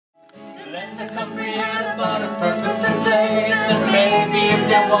Less I comprehend about a purpose and place, and maybe if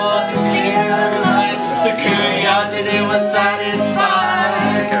there was a clear light, the curiosity was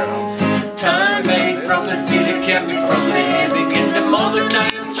satisfied. Time-based prophecy that kept me from living in the moment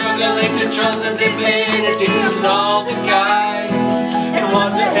I am struggling to trust that they played it in all the guides, and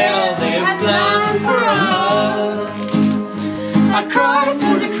what the hell they have planned for us. I cried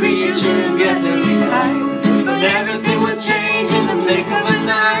for the creatures who get left behind, but everything would change in the blink of a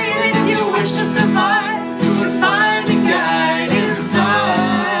night. And if you wish to survive, you would find a guide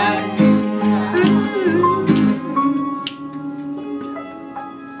inside.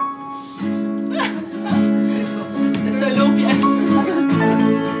 Le solo au piano.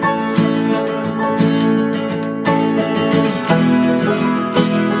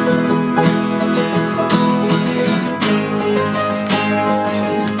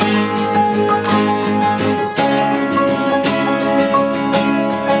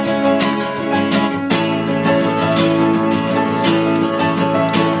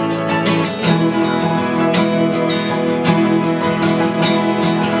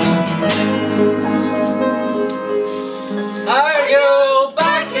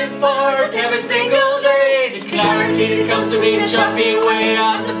 It comes to me in a choppy way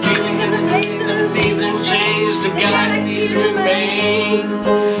as the feelings and the places and the seasons change, the galaxies remain.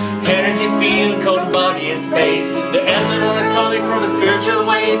 Energy, field, cold body and space. The answer that I'm calling from a spiritual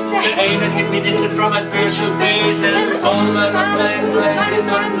ways. The aim that hit me distant from my spiritual base. Then the fall of my planets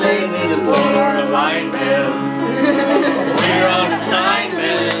are in place in the polar alignments. We're on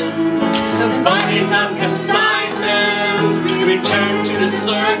assignment. The body's on consignment. Return to the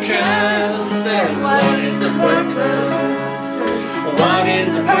circus. And what is the purpose? What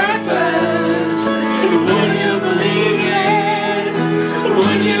is the purpose? Would you believe it?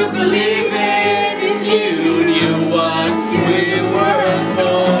 Would you believe it if you knew what we were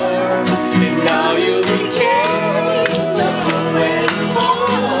for? And now you became someone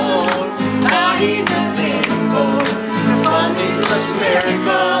more. Now he's a faithful, performing such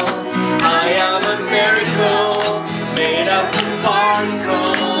miracles. I am a miracle, made of some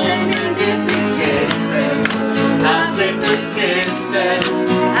particles, and in this existence, as they persist.